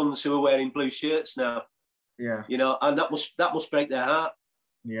sons who are wearing blue shirts now. Yeah. You know, and that must break their heart.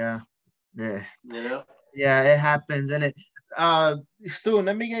 Yeah. Yeah. You know? Yeah, it happens. And Stu,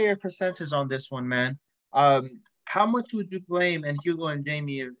 let me get your percentage on this one, man. How much would you blame, and Hugo and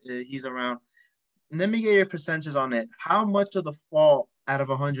Jamie, if he's around, let me get your percentage on it. How much of the fault out of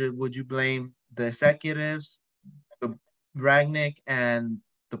 100 would you blame the executives, the Ragnick, and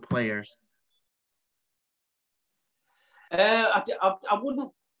the players? I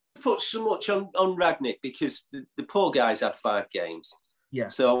wouldn't put so much on Ragnick, because the poor guy's had 5 games. Yeah.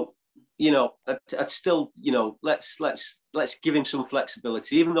 So, you know, I'd still, you know, let's give him some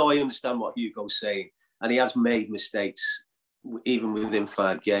flexibility, even though I understand what Hugo's saying, and he has made mistakes even within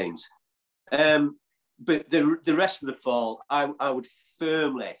 5 games. But the rest of the fall, I would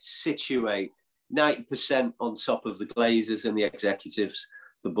firmly situate 90% on top of the Glazers and the executives,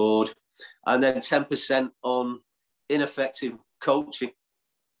 the board, and then 10% on ineffective coaching.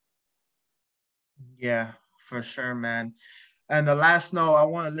 Yeah, for sure, man. And the last note I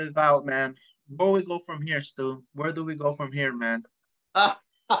want to live out, man. Where do we go from here, Stu? Where do we go from here, man?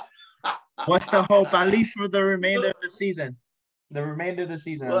 What's the hope, at least for the remainder of the season? The remainder of the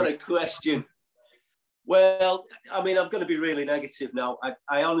season. What a question. Well, I mean, I'm going to be really negative now.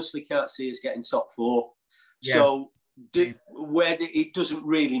 I honestly can't see us getting top 4. Yes. So it doesn't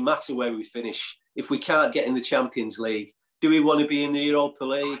really matter where we finish. If we can't get in the Champions League, do we want to be in the Europa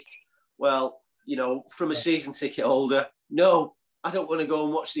League? Well, you know, from a season ticket holder, no, I don't want to go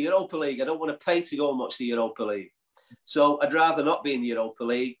and watch the Europa League. I don't want to pay to go and watch the Europa League. So I'd rather not be in the Europa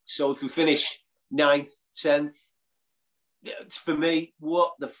League. So if we finish 9th, 10th, for me,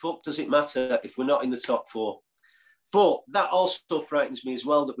 what the fuck does it matter if we're not in the top 4? But that also frightens me as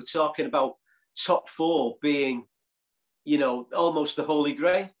well, that we're talking about top 4 being, you know, almost the Holy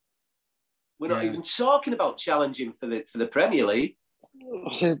Grail. We're not even talking about challenging for the Premier League.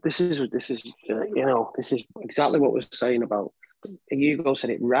 This is you know, this is exactly what we're saying about. Hugo said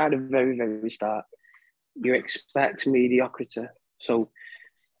it right at the very, very start. You expect mediocrity. So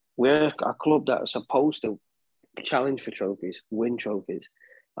we're a club that is supposed to challenge for trophies, win trophies,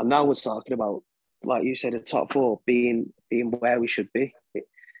 and now we're talking about, like you said, the top 4 being where we should be.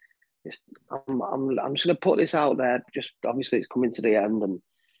 I'm just going to put this out there. Just obviously, it's coming to the end, and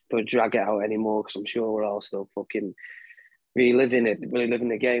don't drag it out anymore, because I'm sure we're all still fucking reliving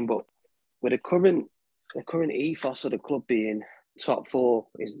the game. But with the current ethos of the club being top 4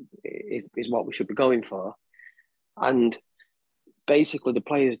 is what we should be going for, and basically the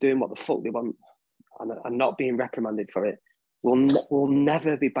players doing what the fuck they want and not being reprimanded for it, we'll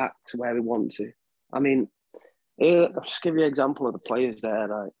never be back to where we want to. I mean, I'll just give you an example of the players there.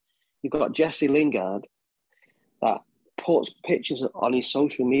 Like, you've got Jesse Lingard that puts pictures on his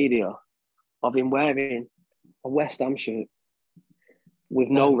social media of him wearing a West Ham shirt with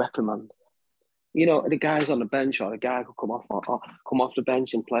no reprimand. You know, the guys on the bench, or the guy who come off the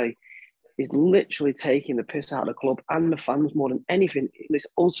bench and play, is literally taking the piss out of the club and the fans more than anything. This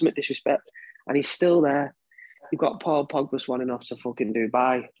ultimate disrespect, and he's still there. You've got Paul Pogba swanning off to fucking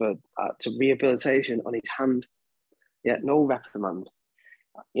Dubai to rehabilitation on his hand. Yet no reprimand.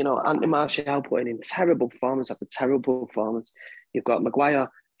 You know, Anthony Martial putting in terrible performance after terrible performance. You've got Maguire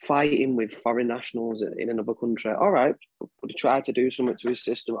fighting with foreign nationals in another country. All right, but he tried to do something to his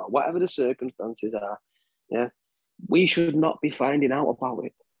system, or whatever the circumstances are. Yeah, we should not be finding out about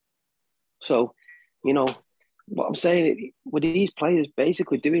it. So, you know, what I'm saying, with these players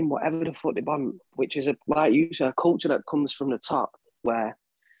basically doing whatever the fuck they want, which is, like you said, a culture that comes from the top, where,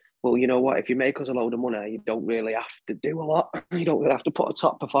 well, you know what, if you make us a load of money, you don't really have to do a lot. You don't really have to put a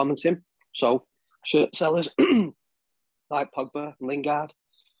top performance in. So, shirt sellers like Pogba and Lingard,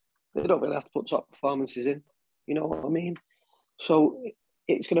 they don't really have to put top performances in. You know what I mean? So,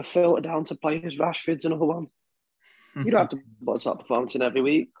 it's going to filter down to players. Rashford's another one. You don't have to put a top performance in every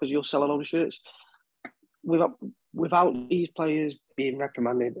week, because you'll sell a load of shirts. Without these players being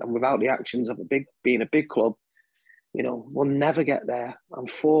reprimanded and without the actions of being a big club, you know, we'll never get there. And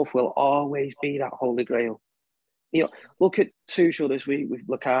fourth will always be that holy grail. You know, look at Tuchel this week with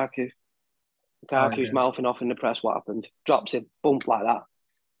Lukaku. Lukaku's mouthing off in the press. What happened? Drops him, bump like that,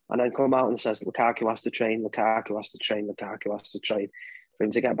 and then come out and says Lukaku has to train. Lukaku has to train. Lukaku has to train. For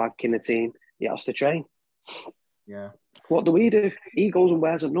him to get back in the team, he has to train. Yeah. What do? He goes and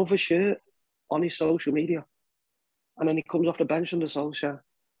wears another shirt on his social media, and then he comes off the bench under Solskjaer.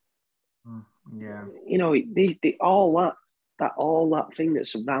 Yeah. You know, all that thing that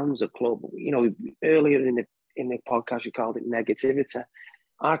surrounds the club. You know, earlier in the podcast, you called it negativity.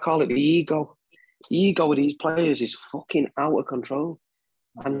 I call it the ego. The ego of these players is fucking out of control,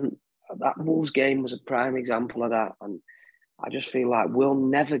 and that Wolves game was a prime example of that. And I just feel like we'll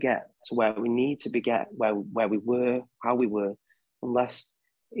never get to where we need to be where we were, how we were, unless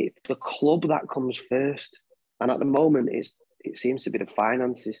it's the club that comes first. And at the moment, it seems to be the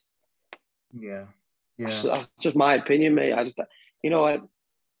finances. Yeah. That's just my opinion, mate. I agree.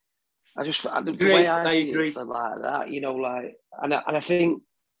 It like that, you know, like, and I think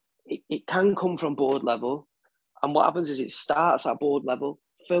it can come from board level, and what happens is it starts at board level,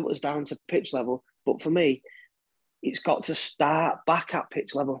 filters down to pitch level. But for me, it's got to start back at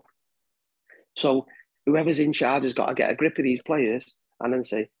pitch level. So whoever's in charge has got to get a grip of these players and then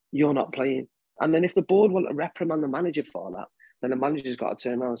say, "You're not playing." And then if the board want to reprimand the manager for that, then the manager's got to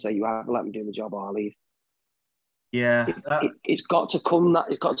turn around and say, "You either let me do the job or I'll leave." Yeah, it's got to come that.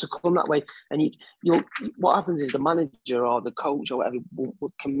 It's got to come that way. And you what happens is the manager or the coach or whatever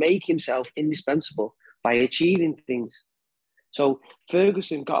can make himself indispensable by achieving things. So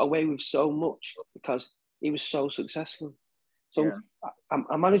Ferguson got away with so much because he was so successful. So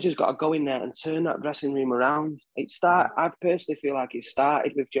a manager's got to go in there and turn that dressing room around. I personally feel like it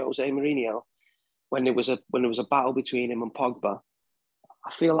started with Jose Mourinho when there was a battle between him and Pogba.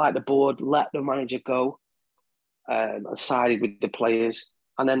 I feel like the board let the manager go. And sided with the players,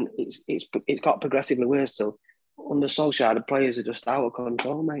 and then it's got progressively worse. So under Solskjaer, the players are just out of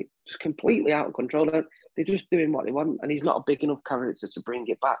control, mate. Just completely out of control. They're just doing what they want, and he's not a big enough character to bring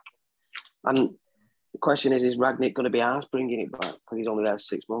it back. And the question is Rangnick going to be asked bringing it back because he's only there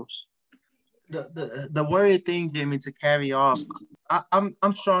 6 months? The worry thing, Jamie, to carry off,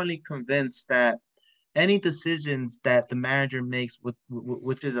 I'm strongly convinced that any decisions that the manager makes with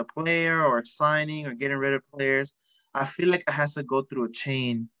which is a player or signing or getting rid of players, I feel like it has to go through a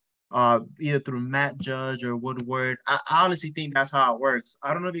chain, either through Matt Judge or Woodward. I honestly think that's how it works.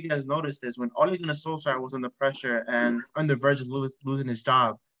 I don't know if you guys noticed this. When Ole Gunnar Solskjaer was under pressure and on the verge of losing his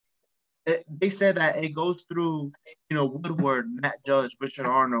job, they said that it goes through, Woodward, Matt Judge, Richard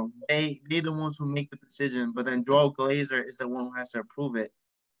Arnold. They're the ones who make the decision, but then Joel Glazer is the one who has to approve it.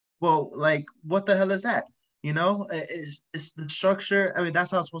 Well, like, what the hell is that? It's the structure. I mean, that's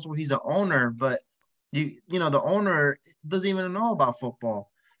how it's supposed to be. He's an owner, but the owner doesn't even know about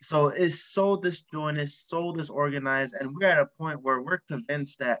football. So it's so disjointed, so disorganized, and we're at a point where we're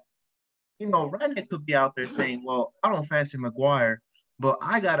convinced that, Ranick could be out there saying, "Well, I don't fancy Maguire, but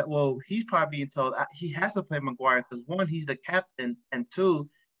I got it." Well, he's probably being told he has to play Maguire because, one, he's the captain, and two,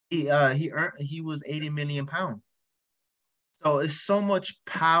 he was 80 million pounds. So it's so much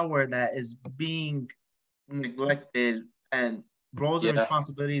power that is being neglected, and roles and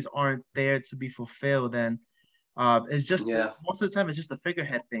responsibilities aren't there to be fulfilled. And it's just most of the time it's just a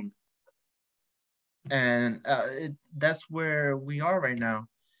figurehead thing, and that's where we are right now.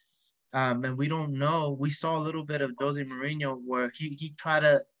 And we don't know. We saw a little bit of Jose Mourinho where he tried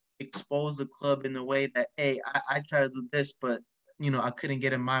to expose the club in a way that, hey, I try to do this, but I couldn't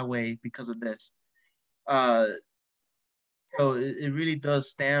get in my way because of this. So it really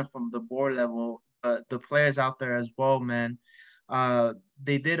does stand from the board level, but the players out there as well, man.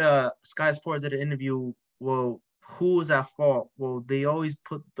 They did Sky Sports did an interview. Well, who was at fault? Well, they always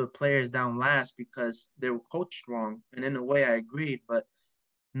put the players down last because they were coached wrong. And in a way, I agreed. But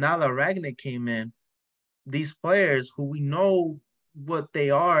now that Rangnick came in, these players who we know what they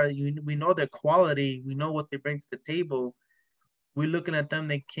are, we know their quality, we know what they bring to the table. We're looking at them,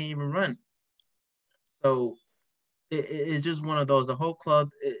 they can't even run. So it's just one of those. The whole club,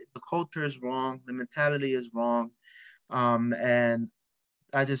 the culture is wrong. The mentality is wrong. And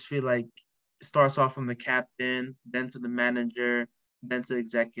I just feel like it starts off from the captain, then to the manager, then to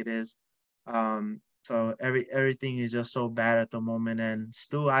executives. So everything is just so bad at the moment. And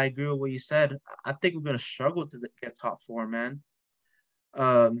Stu, I agree with what you said. I think we're going to struggle to get top four, man.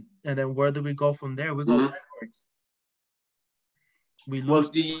 And then where do we go from there? We go backwards. We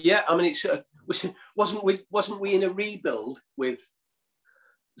lose. Well, yeah, I mean, wasn't we in a rebuild with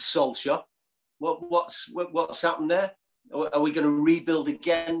Solskjaer? What's happened there? Are we going to rebuild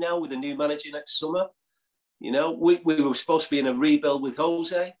again now with a new manager next summer? You know, we were supposed to be in a rebuild with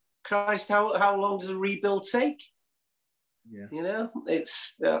Jose. Christ, how long does a rebuild take? Yeah. You know,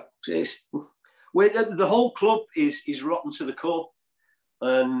 it's the whole club is rotten to the core,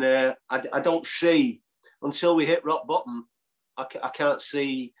 and I don't see, until we hit rock bottom, I can't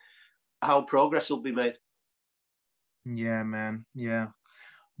see how progress will be made. Yeah, man. Yeah.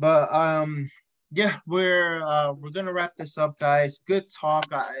 But yeah, we're gonna wrap this up, guys. Good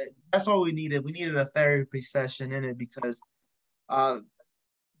talk. That's all we needed. We needed a therapy session in it because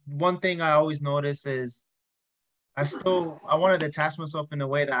one thing I always notice is I want to detach myself in a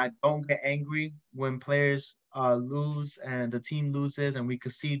way that I don't get angry when players lose and the team loses and we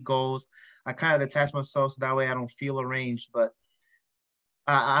concede goals. I kind of detach myself so that way I don't feel arranged, but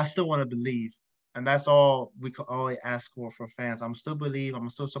I still want to believe. And that's all we could always ask for fans. I'm still believe, I'm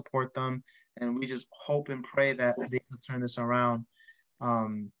still support them, and we just hope and pray that they can turn this around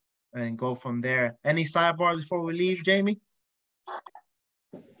and go from there. Any sidebars before we leave, Jamie?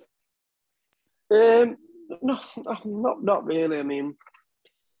 No, not really. I mean,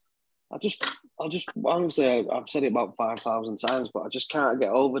 I just honestly, I've said it about 5,000 times, but I just can't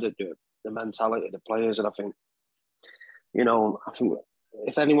get over the mentality of the players. And I think, I think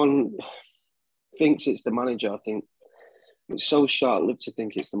if anyone thinks it's the manager, I think it's so short-lived to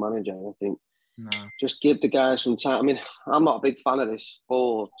think it's the manager. I think just give the guys some time. I mean, I'm not a big fan of this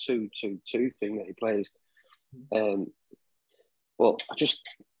 4-2-2-2 thing that he plays. Well, I just,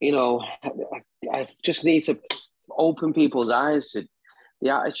 I just need to open people's eyes to the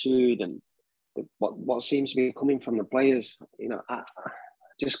attitude and what seems to be coming from the players. I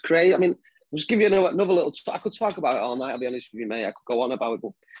just create. I mean, I'll just give you another little. I could talk about it all night. I'll be honest with you, mate. I could go on about it,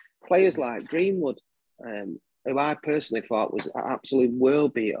 but players like Greenwood, who I personally thought was an absolute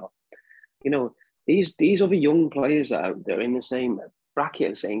world beater. These other young players that are in the same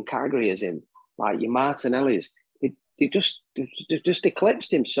bracket, the same category as him, like your Martinellis. They just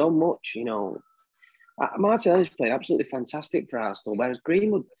eclipsed him so much, Martinelli's played absolutely fantastic for Arsenal, whereas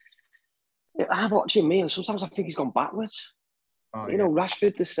Greenwood, I'm watching me, and sometimes I think he's gone backwards.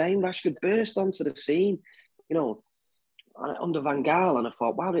 Rashford the same. Rashford burst onto the scene, under Van Gaal, and I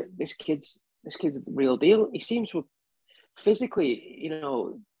thought, wow, this kid's the real deal. He seems to have physically,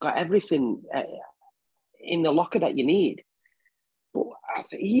 got everything in the locker that you need. But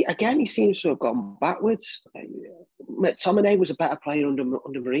he seems to have gone backwards. McTominay was a better player under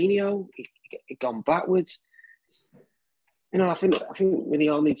Mourinho. He gone backwards. I think we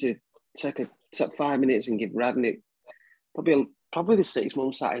all need to take 5 minutes and give Radnick probably the 6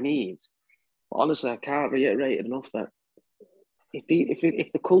 months that he needs. But honestly, I can't reiterate it enough that if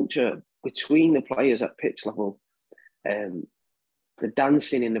the culture between the players at pitch level, the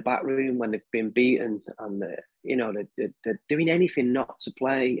dancing in the back room when they've been beaten, and they're doing anything not to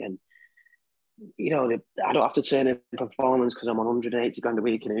play, and I don't have to turn in performance because I'm on 180 grand a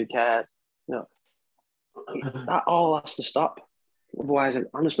week and who cares? That all has to stop. Otherwise,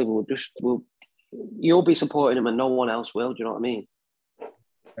 honestly, you'll be supporting him and no one else will. Do you know what I mean?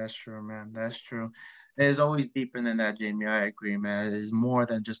 That's true, man. That's true. It's always deeper than that, Jamie. I agree, man. It's more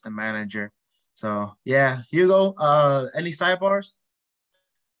than just a manager. So yeah, Hugo. Any sidebars?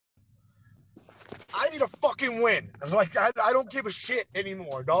 I need a fucking win. Like, I don't give a shit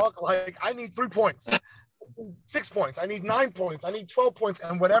anymore, dog. Like, I need 3 points, 6 points. I need 9 points. I need 12 points,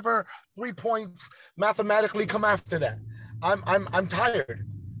 and whatever 3 points mathematically come after that. I'm tired.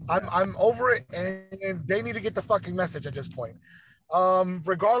 I'm over it, and they need to get the fucking message at this point.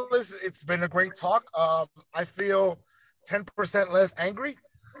 Regardless, it's been a great talk. I feel 10% less angry.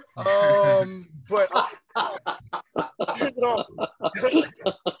 But I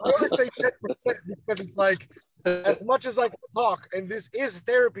want to say 10% because it's like, as much as I can talk, and this is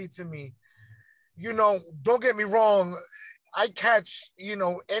therapy to me, don't get me wrong, I catch,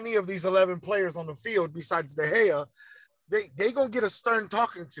 any of these 11 players on the field besides De Gea, they gonna get a stern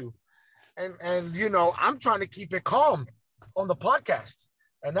talking to. And I'm trying to keep it calm on the podcast,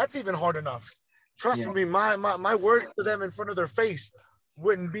 and that's even hard enough. Trust me, my word to them in front of their face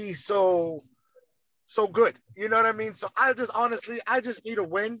wouldn't be so good. You know what I mean? So I just need a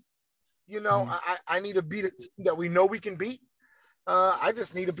win. I need to beat a team that we know we can beat. I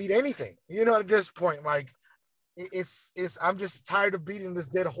just need to beat anything. At this point, like it's I'm just tired of beating this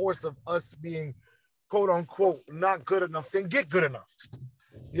dead horse of us being quote unquote not good enough. Then get good enough.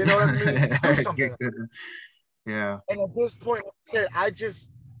 You know what I mean? Do something. Yeah. And at this point, like I said, I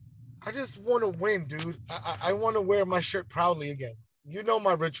just want to win, dude. I want to wear my shirt proudly again. You know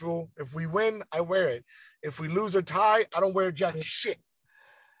my ritual. If we win, I wear it. If we lose or tie, I don't wear jack shit.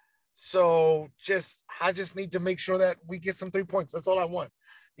 So I just need to make sure that we get some 3 points. That's all I want.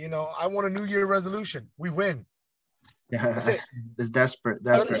 I want a New Year resolution. We win. Yeah, That's it. It's desperate.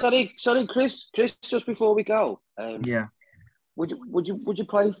 Sorry, Chris. Just before we go, Yeah. Would you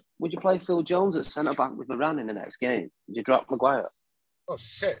play Phil Jones at centre back with Moran in the next game? Would you drop Maguire? Oh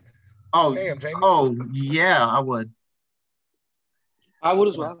shit! Oh, damn, Jamie. Oh yeah, I would. I would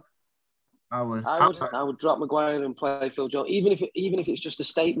as well. I would. I would drop Maguire and play Phil Jones, even if it's just a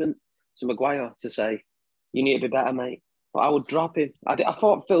statement to Maguire to say, "You need to be better, mate." But I would drop him. I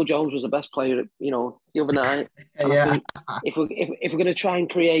thought Phil Jones was the best player, the other night. And Yeah. I think if we're going to try and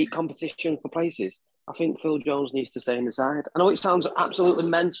create competition for places, I think Phil Jones needs to stay in the side. I know it sounds absolutely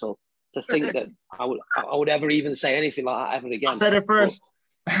mental to think that I would ever even say anything like that ever again. I said it first.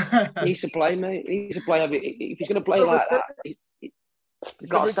 He needs to play, mate. He needs to play. If he's going to play like that, he's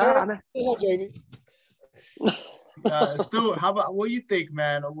got to start, hasn't he? Stuart, what do you think,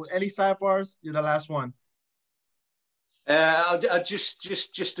 man? Any sidebars? You're the last one.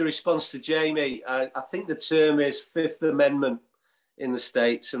 Just a response to Jamie. I think the term is Fifth Amendment in the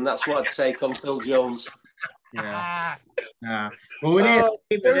States, and that's what I'd take on Phil Jones. Yeah. Well, we need to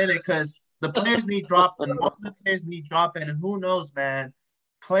keep it in it because the players need dropping. Most of the players need dropping, and who knows, man?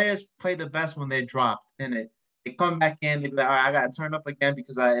 Players play the best when they dropped in it. They come back in, they be like, all right, I got to turn up again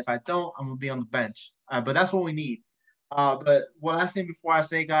because if I don't, I'm going to be on the bench. But that's what we need. But what I said before I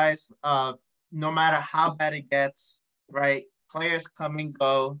say, guys, no matter how bad it gets, right, players come and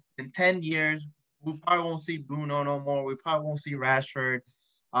go. In 10 years, we probably won't see Bruno no more. We probably won't see Rashford.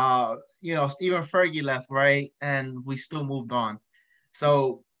 Even Fergie left, right? And we still moved on.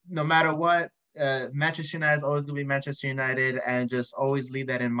 So no matter what, Manchester United is always going to be Manchester United, and just always leave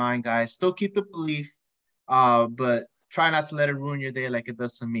that in mind, guys. Still keep the belief, but try not to let it ruin your day like it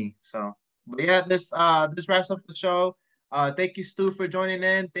does to me. So, but yeah, this wraps up the show. Thank you, Stu, for joining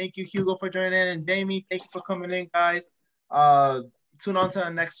in. Thank you, Hugo, for joining in, and Jamie, thank you for coming in, guys. Tune on to the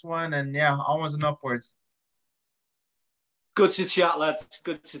next one, and yeah, onwards and upwards. Good to chat, lads.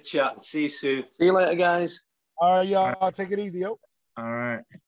 Good to chat. See you soon. See you later, guys. All right, y'all. Take it easy, yo. All right.